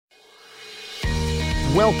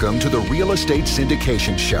Welcome to the Real Estate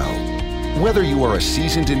Syndication Show. Whether you are a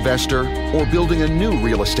seasoned investor or building a new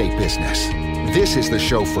real estate business, this is the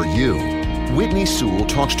show for you. Whitney Sewell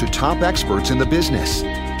talks to top experts in the business.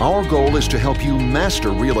 Our goal is to help you master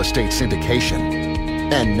real estate syndication.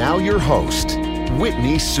 And now your host,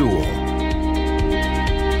 Whitney Sewell.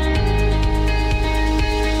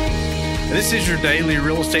 This is your daily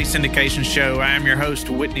real estate syndication show. I am your host,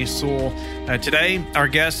 Whitney Sewell. Today, our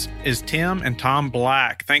guest is Tim and Tom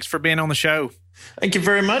Black. Thanks for being on the show. Thank you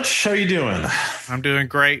very much. How are you doing? I'm doing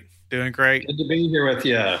great. Doing great. Good to be here with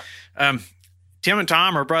you. Tim and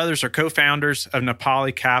Tom are brothers, are co-founders of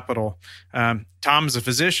Napali Capital. Tom is a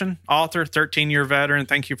physician, author, 13-year veteran.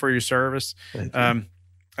 Thank you for your service. Tim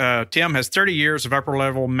has 30 years of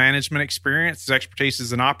upper-level management experience. His expertise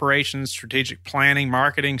is in operations, strategic planning,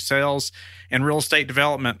 marketing, sales, and real estate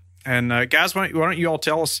development. And guys, why don't you all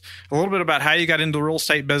tell us a little bit about how you got into the real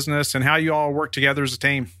estate business and how you all work together as a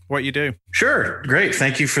team, what you do? Sure. Great.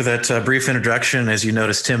 Thank you for that brief introduction. As you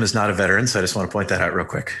noticed, Tim is not a veteran, so I just want to point that out real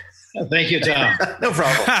quick. Thank you, Tom. No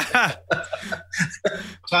problem.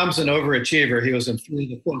 Tom's an overachiever. He was in 3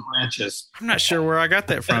 to 4 branches. I'm not sure where I got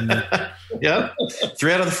that from. Yeah.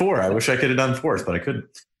 3 out of the 4. I wish I could have done 4th, but I couldn't.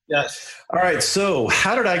 Yes. All right. So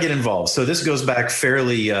how did I get involved? So this goes back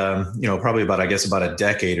fairly, probably about a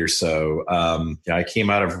decade or so. I came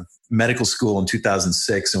out of medical school in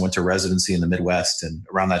 2006 and went to residency in the Midwest. And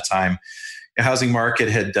around that time, the housing market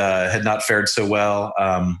had not fared so well.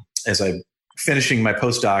 As I finishing my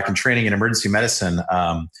postdoc and training in emergency medicine,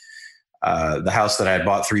 the house that I had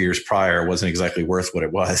bought 3 years prior wasn't exactly worth what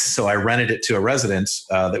it was. So I rented it to a resident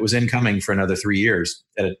that was incoming for another 3 years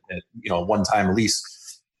at a one-time lease.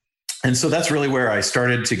 And so that's really where I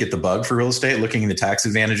started to get the bug for real estate, looking at the tax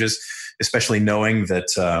advantages, especially knowing that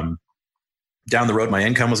down the road my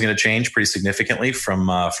income was going to change pretty significantly from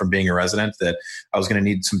being a resident, that I was going to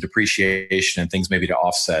need some depreciation and things maybe to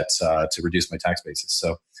offset to reduce my tax basis.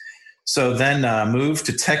 So then moved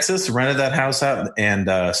to Texas, rented that house out, and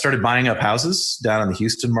started buying up houses down in the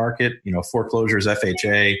Houston market, foreclosures,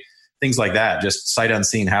 FHA, things like that, just sight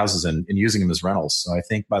unseen houses and using them as rentals. So I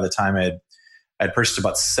think by the time I'd purchased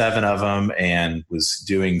about 7 of them and was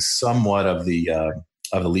doing somewhat of the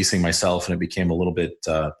leasing myself, and it became a little bit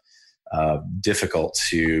difficult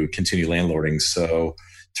to continue landlording. So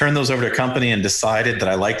turned those over to a company and decided that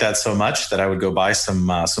I liked that so much that I would go buy some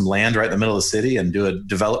land right in the middle of the city and do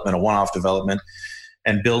a one-off development,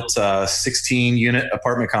 and built a 16-unit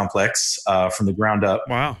apartment complex from the ground up.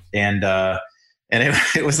 Wow. And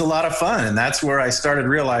it was a lot of fun. And that's where I started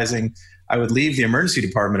realizing I would leave the emergency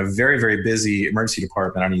department, a very, very busy emergency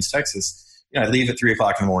department on East Texas. I'd leave at 3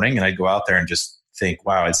 o'clock in the morning and I'd go out there and just think,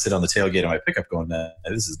 wow, I'd sit on the tailgate of my pickup going,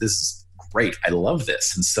 this is great. I love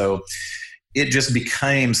this. And so it just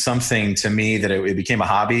became something to me that it became a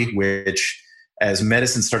hobby, which as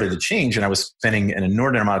medicine started to change and I was spending an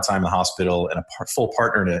inordinate amount of time in the hospital and a full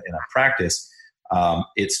partner in a practice,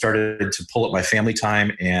 it started to pull up my family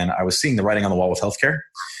time, and I was seeing the writing on the wall with healthcare,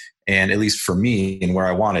 and at least for me and where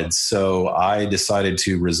I wanted. So I decided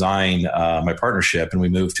to resign my partnership, and we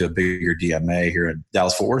moved to a bigger DMA here in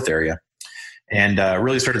Dallas-Fort Worth area, and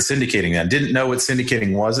really started syndicating that. Didn't know what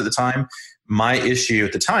syndicating was at the time. My issue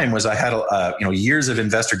at the time was I had years of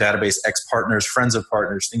investor database, ex-partners, friends of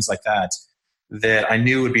partners, things like that I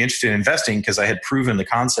knew would be interested in investing because I had proven the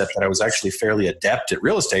concept that I was actually fairly adept at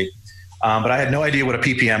real estate. But I had no idea what a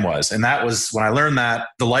PPM was. And that was when I learned that,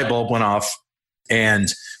 the light bulb went off and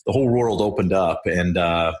the whole world opened up. And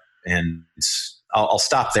I'll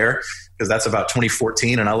stop there because that's about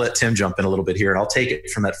 2014. And I'll let Tim jump in a little bit here. And I'll take it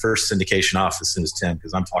from that first syndication off as soon as Tim,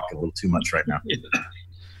 because I'm talking a little too much right now.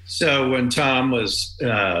 So when Tom was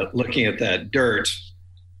looking at that dirt,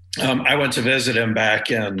 I went to visit him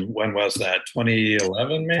back in, when was that?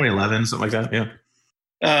 2011, maybe? 2011, something like that,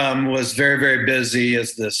 yeah. Was very, very busy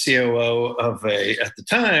as the COO of at the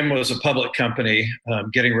time, was a public company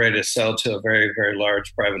getting ready to sell to a very, very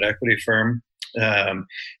large private equity firm.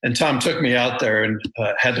 And Tom took me out there and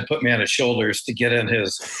had to put me on his shoulders to get in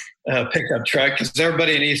his pickup truck, because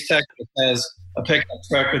everybody in East Texas has a pickup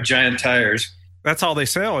truck with giant tires. That's all they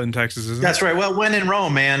sell in Texas, isn't it? That's right. Well, when in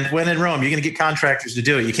Rome, man. When in Rome, you're going to get contractors to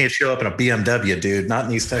do it. You can't show up in a BMW, dude. Not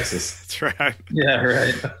in East Texas. That's right. Yeah,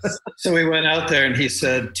 right. So we went out there and he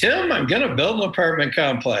said, Tim, I'm going to build an apartment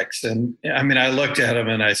complex. And I looked at him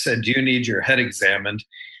and I said, do you need your head examined?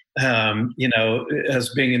 As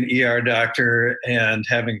being an ER doctor and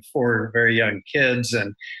having 4 very young kids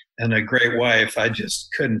and a great wife, I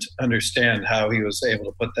just couldn't understand how he was able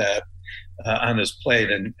to put that on his plate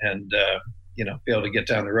and be able to get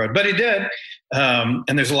down the road. But he did.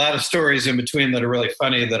 And there's a lot of stories in between that are really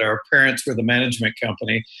funny, that our parents were the management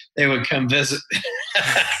company. They would come visit.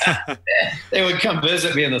 They would come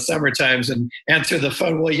visit me in the summer times and answer the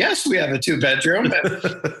phone. Well, yes, we have a 2-bedroom.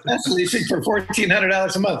 That's leasing for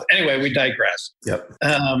 $1,400 a month. Anyway, we digress. Yep.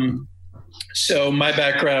 So my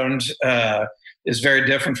background is very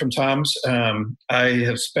different from Tom's. I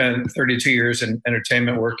have spent 32 years in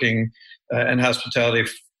entertainment, working in hospitality.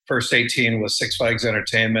 First 18 was Six Flags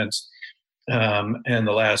Entertainment, and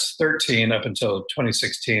the last 13 up until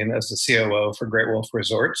 2016 as the COO for Great Wolf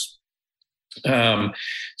Resorts.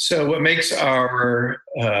 So what makes our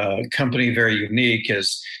company very unique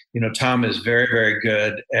is, Tom is very, very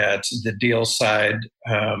good at the deal side,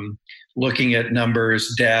 looking at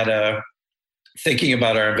numbers, data, thinking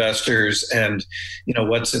about our investors and,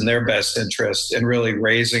 what's in their best interest, and really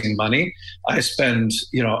raising money. I spend,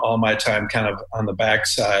 all my time kind of on the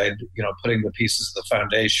backside, putting the pieces of the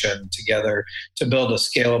foundation together to build a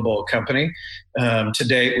scalable company. To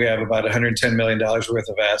date, we have about $110 million worth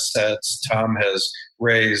of assets. Tom has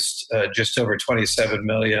raised just over $27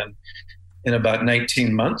 million in about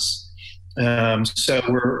 19 months. So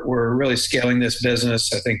we're really scaling this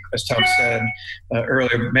business. I think, as Tom said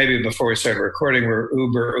earlier, maybe before we started recording, we're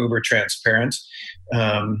uber transparent,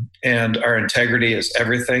 and our integrity is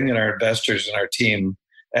everything. And our investors and our team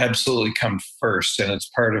absolutely come first, and it's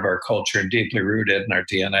part of our culture and deeply rooted in our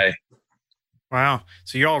DNA. Wow!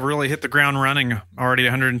 So you all really hit the ground running. Already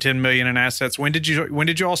 110 million in assets. When did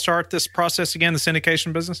you all start this process again? The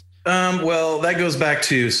syndication business? Well, that goes back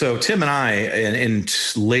to, so Tim and I in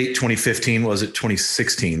late 2015, was it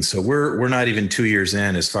 2016? So we're not even 2 years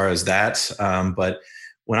in as far as that. But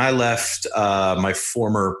when I left my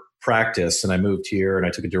former practice and I moved here and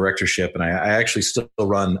I took a directorship, and I actually still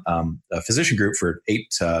run a physician group for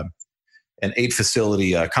an 8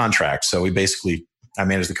 facility contract. So I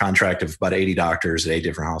manage the contract of about 80 doctors at 8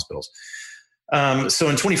 different hospitals. So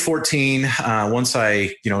in 2014, once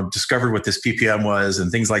I, discovered what this PPM was and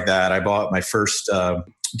things like that, I bought my first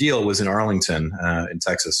deal was in Arlington, in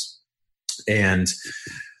Texas. And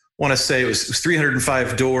want to say it was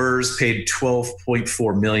 305 doors, paid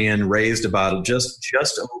 $12.4 million, raised about just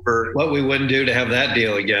over. What we wouldn't do to have that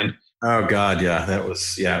deal again. Oh God. Yeah. It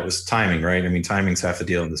was timing, right? I mean, timing's half the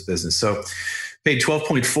deal in this business. So paid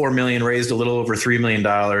 $12.4 million, raised a little over $3 million.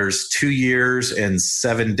 2 years and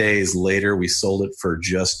 7 days later, we sold it for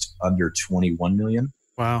just under $21 million.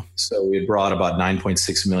 Wow. So we brought about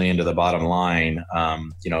 $9.6 million to the bottom line,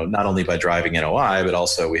 not only by driving NOI, but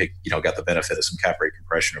also we, got the benefit of some cap rate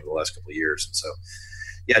compression over the last couple of years. And so,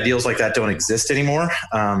 yeah, deals like that don't exist anymore,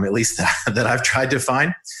 at least that I've tried to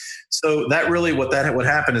find. So that really, what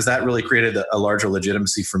happened is that really created a larger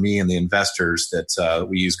legitimacy for me and the investors that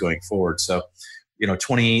we use going forward. So,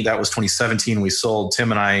 that was 2017. We sold.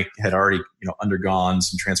 Tim and I had already, undergone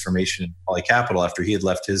some transformation in Napali Capital after he had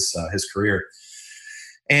left his career,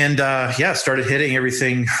 and started hitting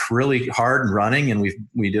everything really hard and running. And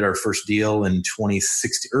we did our first deal in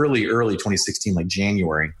 2016, early 2016, like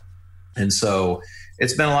January. And so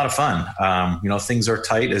it's been a lot of fun. Things are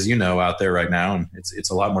tight, as out there right now, and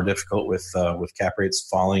it's a lot more difficult with cap rates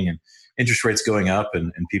falling and interest rates going up,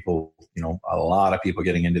 and people, a lot of people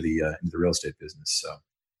getting into the real estate business.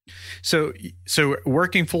 So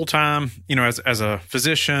working full time, as a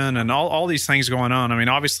physician and all these things going on. I mean,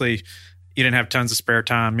 obviously, you didn't have tons of spare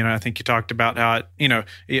time. I think you talked about how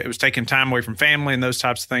it was taking time away from family and those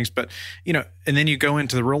types of things. But and then you go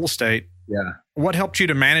into the real estate. Yeah. What helped you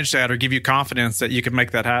to manage that or give you confidence that you could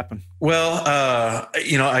make that happen? Well,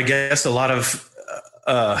 I guess a lot of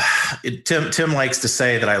Tim likes to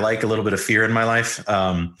say that I like a little bit of fear in my life.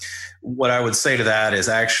 What I would say to that is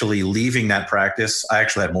actually leaving that practice, I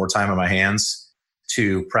actually had more time on my hands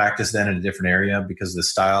to practice then in a different area because of the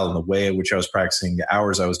style and the way in which I was practicing, the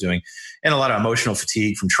hours I was doing, and a lot of emotional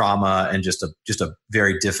fatigue from trauma and just a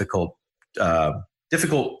very difficult,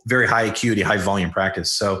 very high acuity, high volume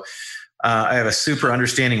practice. So I have a super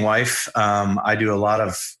understanding wife. I do a lot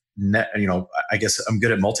of I guess I'm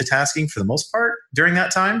good at multitasking for the most part during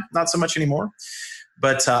that time, not so much anymore.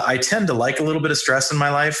 But I tend to like a little bit of stress in my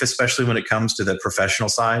life, especially when it comes to the professional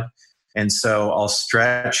side. And so I'll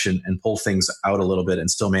stretch and pull things out a little bit and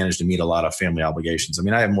still manage to meet a lot of family obligations. I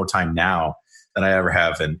mean, I have more time now than I ever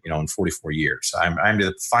have in 44 years. I'm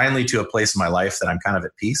finally to a place in my life that I'm kind of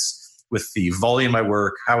at peace with the volume I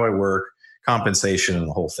work, how I work, compensation, and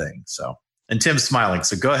the whole thing. So. And Tim's smiling.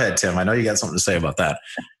 So go ahead, Tim. I know you got something to say about that.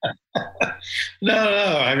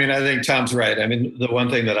 No. I mean, I think Tom's right. I mean, the one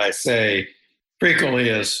thing that I say frequently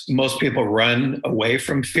is most people run away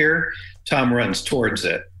from fear. Tom runs towards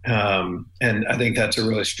it. And I think that's a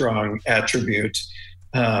really strong attribute,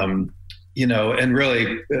 and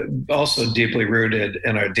really also deeply rooted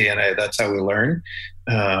in our DNA. That's how we learn,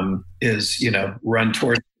 is, run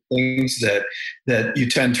towards things that you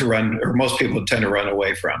tend to run, or most people tend to run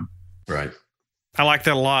away from. Right. I like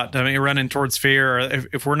that a lot. I mean, running towards fear.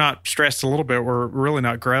 If we're not stressed a little bit, we're really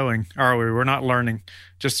not growing, are we? We're not learning,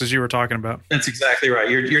 just as you were talking about. That's exactly right.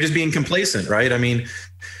 You're just being complacent, right? I mean,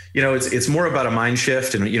 it's more about a mind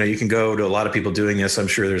shift, and you can go to a lot of people doing this. I'm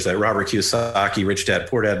sure there's that Robert Kiyosaki, rich dad,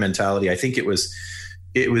 poor dad mentality. I think it was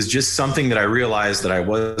just something that I realized that I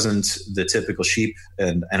wasn't the typical sheep,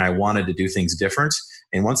 and I wanted to do things different.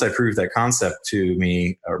 And once I proved that concept to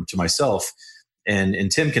me, or to myself,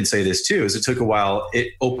 and Tim can say this too, is it took a while.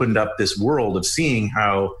 It opened up this world of seeing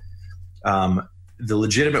how the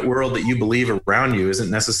legitimate world that you believe around you isn't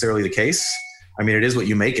necessarily the case. I mean, it is what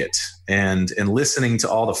you make it. And listening to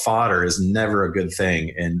all the fodder is never a good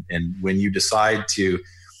thing. And when you decide to,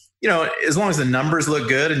 as long as the numbers look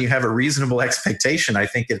good and you have a reasonable expectation, I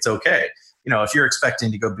think it's okay. If you're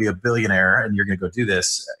expecting to go be a billionaire and you're going to go do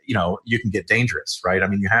this, you can get dangerous, right? I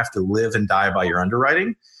mean, you have to live and die by your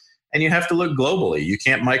underwriting, and you have to look globally. You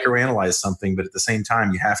can't microanalyze something, but at the same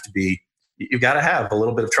time, you've got to have a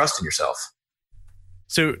little bit of trust in yourself.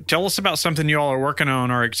 So tell us about something you all are working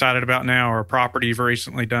on or excited about now, or a property you've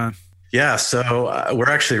recently done. Yeah, so we're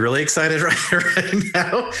actually really excited right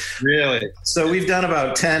now. Really? So we've done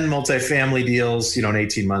about 10 multifamily deals, in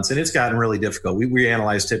 18 months, and it's gotten really difficult. We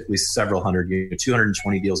analyze typically several hundred,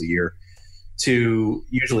 220 deals a year, to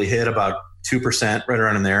usually hit about 2%, right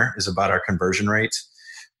around in there is about our conversion rate.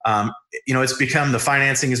 It's become, the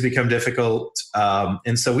financing has become difficult.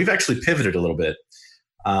 And so we've actually pivoted a little bit.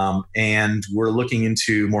 And we're looking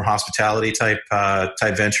into more hospitality type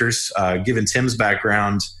ventures, given Tim's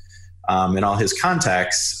background, and all his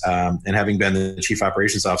contacts, and having been the chief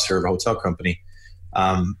operations officer of a hotel company,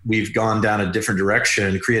 we've gone down a different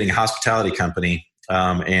direction, creating a hospitality company,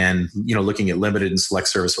 and looking at limited and select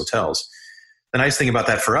service hotels. The nice thing about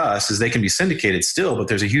that for us is they can be syndicated still, but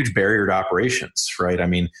there's a huge barrier to operations, right? I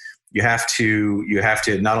mean, you have to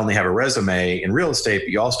not only have a resume in real estate, but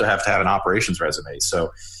you also have to have an operations resume. So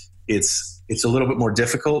it's a little bit more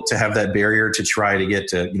difficult to have that barrier to try to get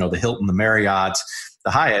to, the Hilton, the Marriott,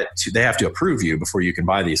 the Hyatt. They have to approve you before you can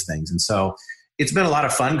buy these things. And so it's been a lot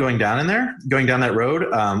of fun going down that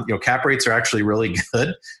road. Cap rates are actually really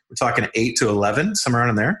good. We're talking 8 to 11, somewhere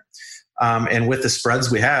around in there. And with the spreads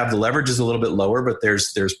we have, the leverage is a little bit lower, but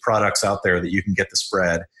there's products out there that you can get the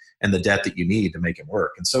spread and the debt that you need to make it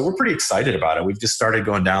work. And so we're pretty excited about it. We've just started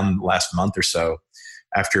going down the last month or so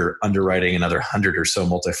after underwriting another 100 or so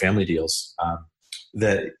multifamily deals.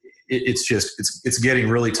 That it's getting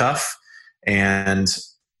really tough, and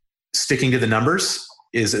sticking to the numbers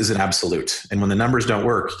is an absolute. And when the numbers don't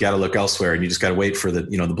work, you got to look elsewhere, and you just got to wait for the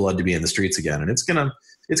blood to be in the streets again. And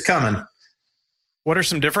it's coming. What are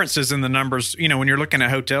some differences in the numbers, when you're looking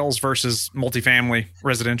at hotels versus multifamily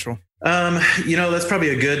residential? That's probably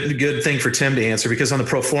a good thing for Tim to answer, because on the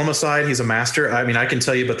pro forma side, he's a master. I mean, I can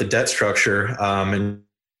tell you about the debt structure, and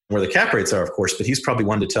where the cap rates are, of course, but he's probably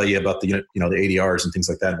one to tell you about the ADRs and things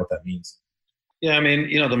like that and what that means. Yeah, I mean,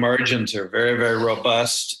 the margins are very, very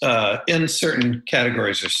robust in certain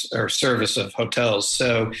categories or service of hotels.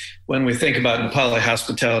 So when we think about Napali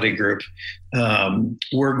Hospitality Group,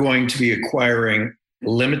 we're going to be acquiring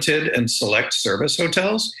limited and select service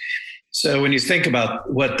hotels. So when you think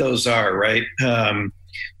about what those are, right?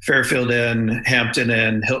 Fairfield Inn, Hampton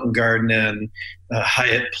Inn, Hilton Garden Inn,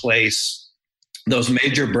 Hyatt Place, those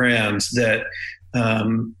major brands that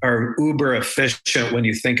are uber efficient when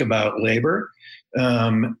you think about labor.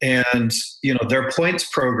 Their points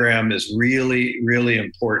program is really, really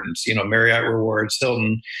important. Marriott Rewards,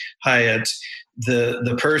 Hilton, Hyatt,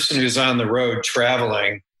 the person who's on the road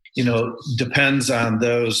traveling, depends on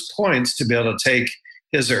those points to be able to take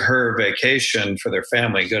his or her vacation for their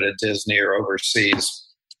family, go to Disney or overseas.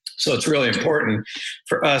 So it's really important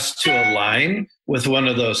for us to align with one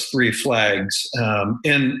of those three flags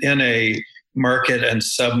in a market and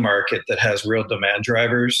sub-market that has real demand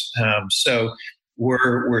drivers. So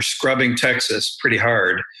we're scrubbing Texas pretty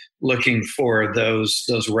hard, looking for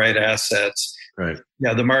those right assets. Right.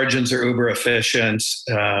 Yeah, the margins are uber efficient.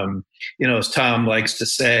 As Tom likes to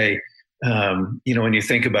say, when you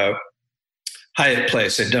think about Hyatt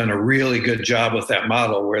Place, they've done a really good job with that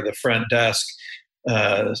model, where the front desk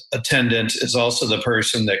attendant is also the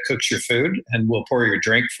person that cooks your food and will pour your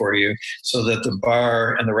drink for you, so that the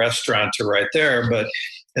bar and the restaurant are right there. But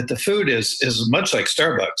that the food is much like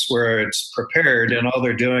Starbucks, where it's prepared and all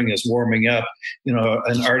they're doing is warming up,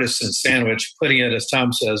 an artisan sandwich, putting it, as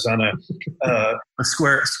Tom says, on a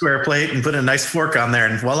square plate and putting a nice fork on there,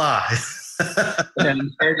 and voila. And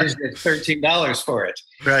charges $13 for it.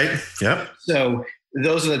 Right. Yep. So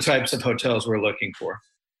those are the types of hotels we're looking for.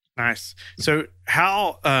 Nice. So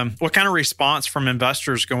what kind of response from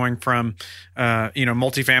investors going from,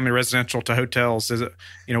 multifamily residential to hotels? Is it,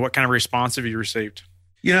 what kind of response have you received?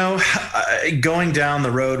 Going down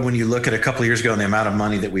the road, when you look at a couple of years ago and the amount of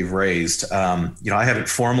money that we've raised, I haven't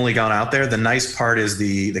formally gone out there. The nice part is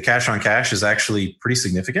the cash on cash is actually pretty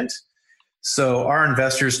significant. So our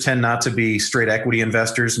investors tend not to be straight equity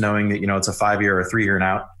investors, knowing that, it's a 5-year or 3-year and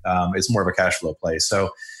out. It's more of a cash flow play. So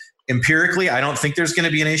empirically, I don't think there's going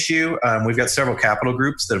to be an issue. We've got several capital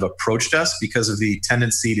groups that have approached us because of the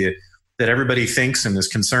tendency that everybody thinks and is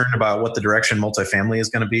concerned about what the direction multifamily is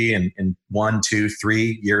going to be in 1, 2,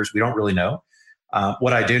 3 years. We don't really know.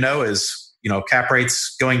 What I do know is, cap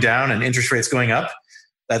rates going down and interest rates going up.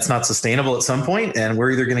 That's not sustainable at some point, and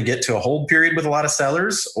we're either going to get to a hold period with a lot of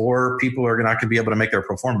sellers, or people are not going to be able to make their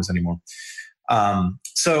performance anymore.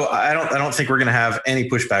 So I don't think we're going to have any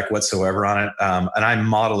pushback whatsoever on it. And I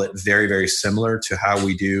model it very, very similar to how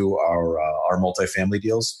we do our multifamily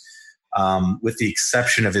deals, with the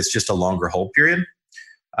exception of it's just a longer hold period.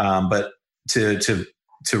 But to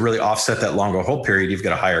really offset that longer hold period, you've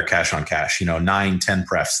got a higher cash on cash, 9, 10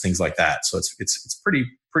 prefs, things like that. So it's pretty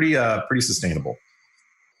sustainable.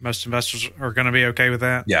 Most investors are going to be okay with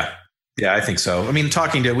that. Yeah, I think so. I mean,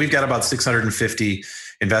 we've got about 650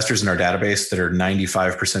 investors in our database that are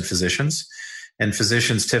 95% physicians, and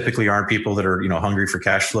physicians typically aren't people that are, hungry for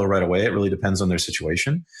cash flow right away. It really depends on their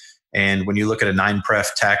situation. And when you look at a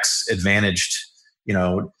 9-pref tax advantaged,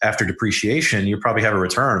 after depreciation, you probably have a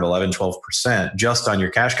return of 11, 12% just on your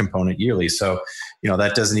cash component yearly. So,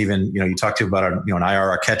 that doesn't even, you talk to about an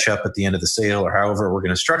IRR catch up at the end of the sale, or however we're going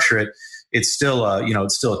to structure it. It's still a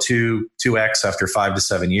 2x after 5 to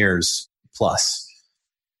 7 years plus.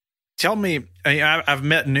 Tell me, I've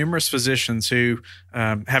met numerous physicians who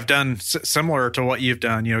have done similar to what you've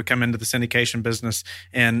done. Come into the syndication business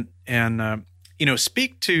and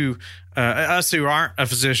speak to us who aren't a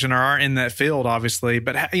physician or aren't in that field, obviously.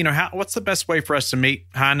 But what's the best way for us to meet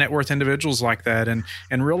high net worth individuals like that and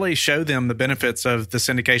really show them the benefits of the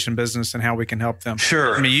syndication business and how we can help them?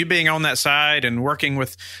 Sure. I mean, you being on that side and working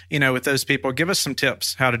with with those people, give us some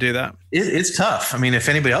tips how to do that. It's tough. I mean, if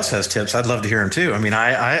anybody else has tips, I'd love to hear them too. I mean,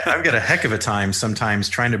 I've got a heck of a time sometimes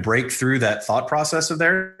trying to break through that thought process of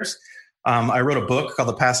theirs. I wrote a book called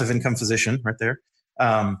The Passive Income Physician, right there.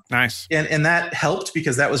 Nice. And that helped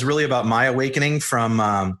because that was really about my awakening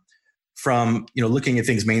from looking at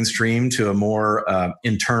things mainstream to a more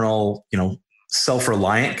internal,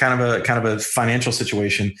 self-reliant kind of a financial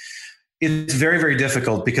situation. It's very, very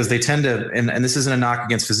difficult because they tend to, and this isn't a knock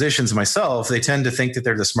against physicians myself, they tend to think that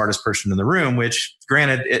they're the smartest person in the room, which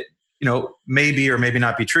granted, it, may be or maybe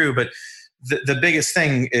not be true, but the biggest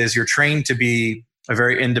thing is you're trained to be a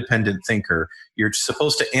very independent thinker. You're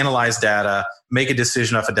supposed to analyze data, make a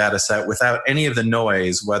decision off a data set without any of the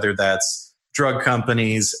noise, whether that's drug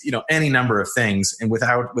companies, any number of things, and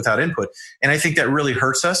without input. And I think that really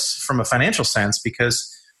hurts us from a financial sense because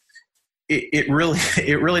it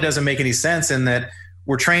really doesn't make any sense in that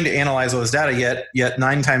we're trained to analyze all this data, yet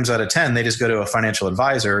 9 times out of 10, they just go to a financial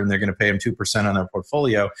advisor and they're going to pay them 2% on their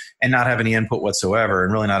portfolio and not have any input whatsoever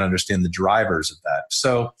and really not understand the drivers of that.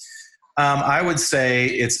 So I would say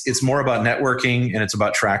it's more about networking and it's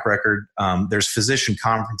about track record. There's physician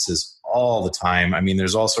conferences all the time. I mean,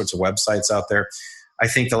 there's all sorts of websites out there. I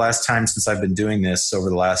think the last time since I've been doing this over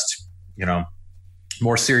the last,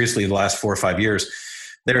 more seriously, the last 4 or 5 years,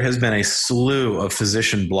 there has been a slew of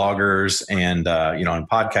physician bloggers and, and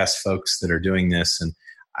podcast folks that are doing this. And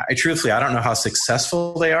I don't know how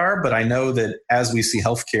successful they are, but I know that as we see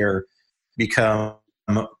healthcare become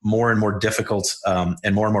more and more difficult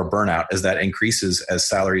and more burnout as that increases, as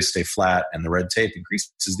salaries stay flat and the red tape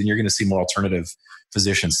increases, then you're going to see more alternative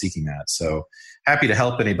physicians seeking that. So happy to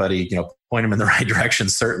help anybody, point them in the right direction,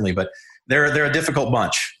 certainly, but they're a difficult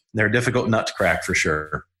bunch. They're a difficult nut to crack for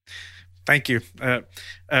sure. Thank you.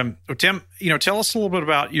 Tim, tell us a little bit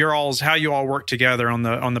about how you all work together on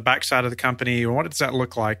the backside of the company. What does that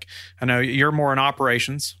look like? I know you're more in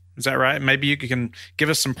operations. Is that right? Maybe you can give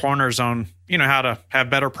us some pointers on, how to have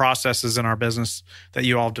better processes in our business that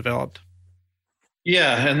you all have developed.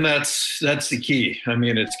 Yeah, and that's the key. I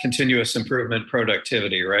mean, it's continuous improvement,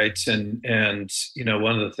 productivity, right? And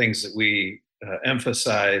one of the things that we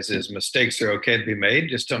emphasize is mistakes are okay to be made.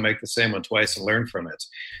 Just don't make the same one twice and learn from it.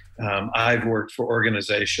 I've worked for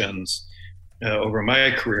organizations over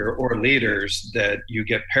my career or leaders that you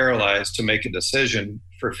get paralyzed to make a decision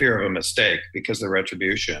for fear of a mistake because of the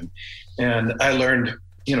retribution. And I learned,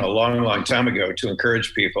 a long time ago to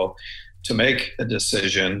encourage people to make a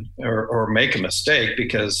decision or make a mistake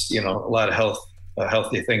because, a lot of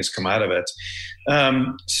healthy things come out of it.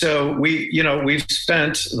 So we've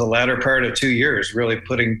spent the latter part of 2 years really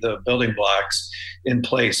putting the building blocks in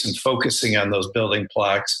place and focusing on those building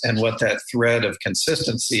blocks and what that thread of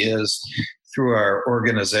consistency is through our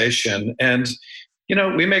organization. And,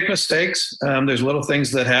 we make mistakes. There's little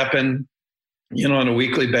things that happen, on a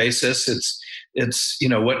weekly basis. It's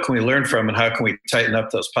what can we learn from and how can we tighten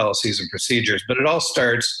up those policies and procedures? But it all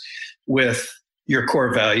starts with your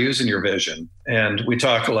core values and your vision. And we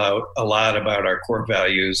talk a lot about our core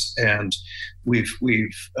values. And we've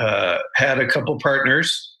had a couple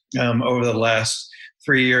partners over the last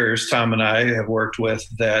 3 years, Tom and I have worked with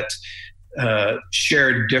that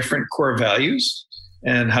share different core values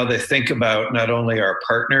and how they think about not only our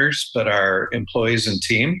partners, but our employees and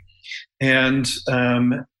team. And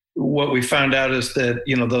what we found out is that,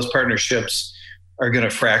 those partnerships are going to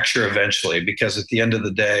fracture eventually because at the end of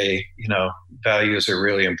the day, values are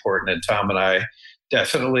really important. And Tom and I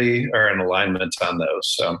definitely are in alignment on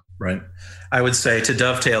those. So, right. I would say to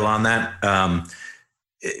dovetail on that,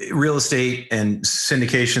 real estate and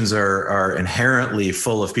syndications are inherently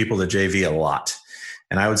full of people that JV a lot.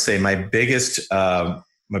 And I would say my biggest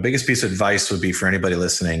piece of advice would be for anybody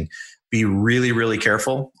listening, be really, really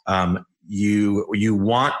careful. You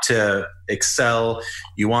want to excel.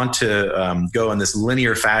 You want to go in this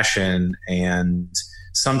linear fashion. And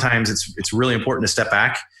sometimes it's really important to step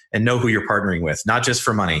back and know who you're partnering with, not just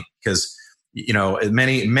for money. Because,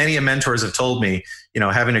 many mentors have told me,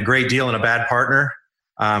 having a great deal and a bad partner,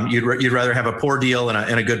 you'd rather have a poor deal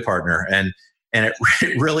and a good partner. And it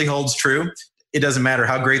really holds true. It doesn't matter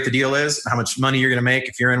how great the deal is, how much money you're going to make.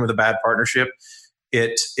 If you're in with a bad partnership,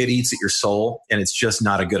 it eats at your soul, and it's just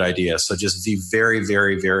not a good idea. So just be very,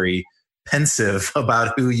 very, very pensive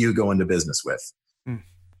about who you go into business with.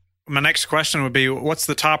 My next question would be, what's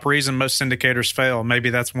the top reason most syndicators fail? Maybe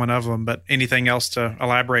that's one of them, but anything else to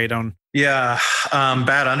elaborate on? Yeah,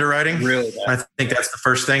 bad underwriting. Really bad. I think that's the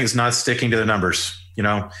first thing, is not sticking to the numbers.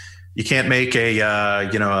 You can't make you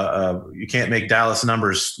can't make Dallas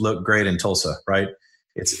numbers look great in Tulsa, right?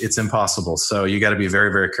 It's impossible. So you got to be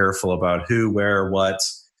very, very careful about who, where, what,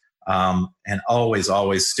 and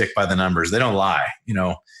always stick by the numbers. They don't lie.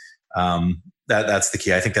 That's the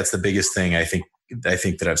key. I think that's the biggest thing. I think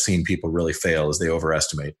that I've seen people really fail is they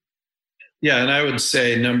overestimate. Yeah, and I would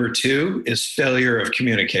say number 2 is failure of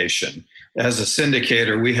communication. As a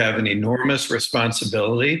syndicator, we have an enormous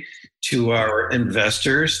responsibility to our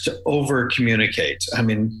investors to over communicate. I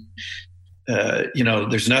mean,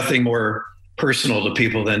 there's nothing more personal to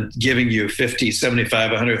people than giving you $50,000,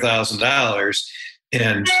 $75,000, $100,000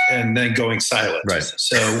 and then going silent. Right.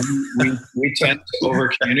 So we tend to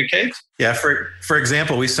over communicate. Yeah. For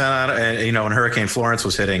example, we sent out, when Hurricane Florence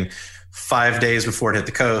was hitting, 5 days before it hit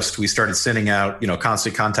the coast, we started sending out,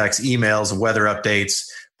 constant contacts, emails, weather updates,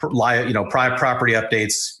 private property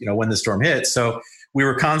updates, when the storm hit. So we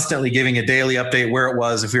were constantly giving a daily update where it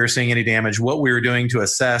was, if we were seeing any damage, what we were doing to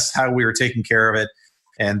assess how we were taking care of it.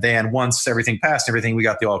 And then once everything passed, we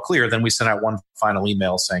got the all clear, then we sent out one final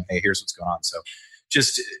email saying, hey, here's what's going on. So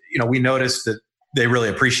just, we noticed that they really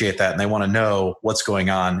appreciate that and they want to know what's going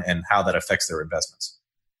on and how that affects their investments.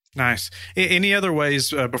 Nice. Any other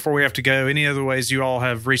ways, before we have to go, any other ways you all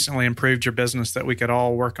have recently improved your business that we could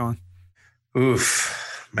all work on?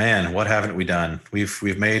 Oof, man, what haven't we done?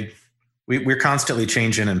 We're constantly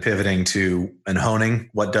changing and pivoting to and honing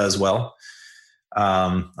what does well.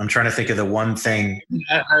 I'm trying to think of the one thing.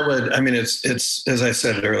 It's as I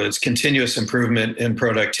said earlier, it's continuous improvement in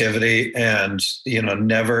productivity and,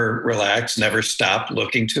 never relax, never stop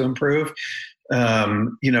looking to improve. I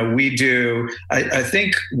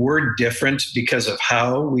think we're different because of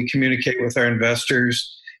how we communicate with our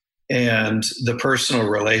investors and the personal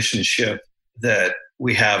relationship that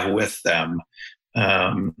we have with them.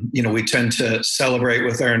 We tend to celebrate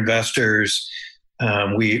with our investors.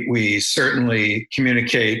 We certainly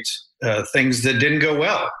communicate things that didn't go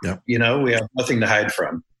well. Yep. We have nothing to hide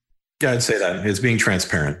from. Yeah, I'd say that. It's being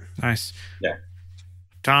transparent. Nice. Yeah.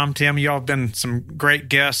 Tom, Tim, you all have been some great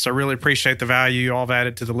guests. I really appreciate the value you all have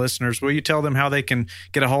added to the listeners. Will you tell them how they can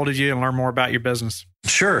get a hold of you and learn more about your business?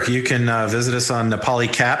 Sure. You can visit us on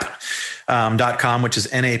napalicap.com, which is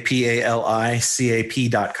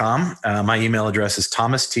napalicap.com. My email address is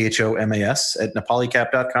Thomas, THOMAS, at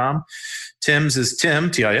napalicap.com. Tim's is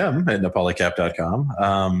Tim, TIM, at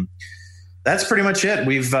napalicap.com. That's pretty much it.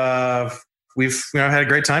 We've had a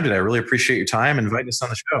great time today. I really appreciate your time and inviting us on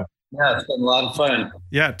the show. Yeah, it's been a lot of fun.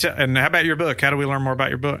 Yeah, and how about your book? How do we learn more about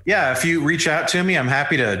your book? Yeah, if you reach out to me, I'm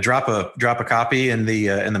happy to drop a copy in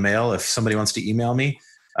the mail. If somebody wants to email me,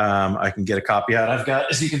 I can get a copy out. I've got,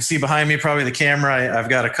 as you can see behind me, probably the camera. I've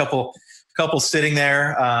got a couple sitting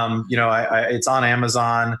there. It's on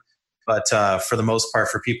Amazon, but for the most part,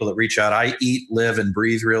 for people that reach out, I eat, live, and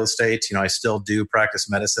breathe real estate. I still do practice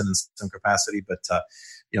medicine in some capacity, but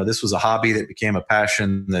this was a hobby that became a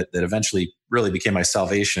passion that eventually really became my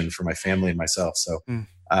salvation for my family and myself. So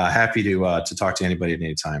happy to talk to anybody at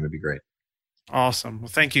any time. It'd be great. Awesome. Well,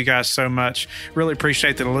 thank you guys so much. Really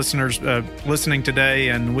appreciate the listeners listening today,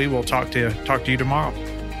 and we will talk to you tomorrow.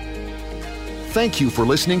 Thank you for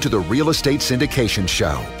listening to the Real Estate Syndication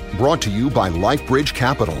Show, brought to you by LifeBridge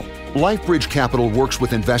Capital. LifeBridge Capital works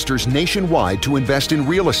with investors nationwide to invest in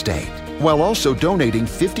real estate, while also donating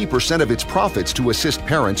 50% of its profits to assist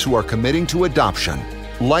parents who are committing to adoption.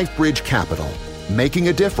 LifeBridge Capital, making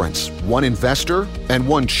a difference, one investor and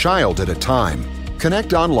one child at a time.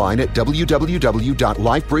 Connect online at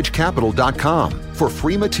www.lifebridgecapital.com for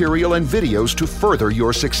free material and videos to further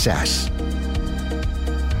your success.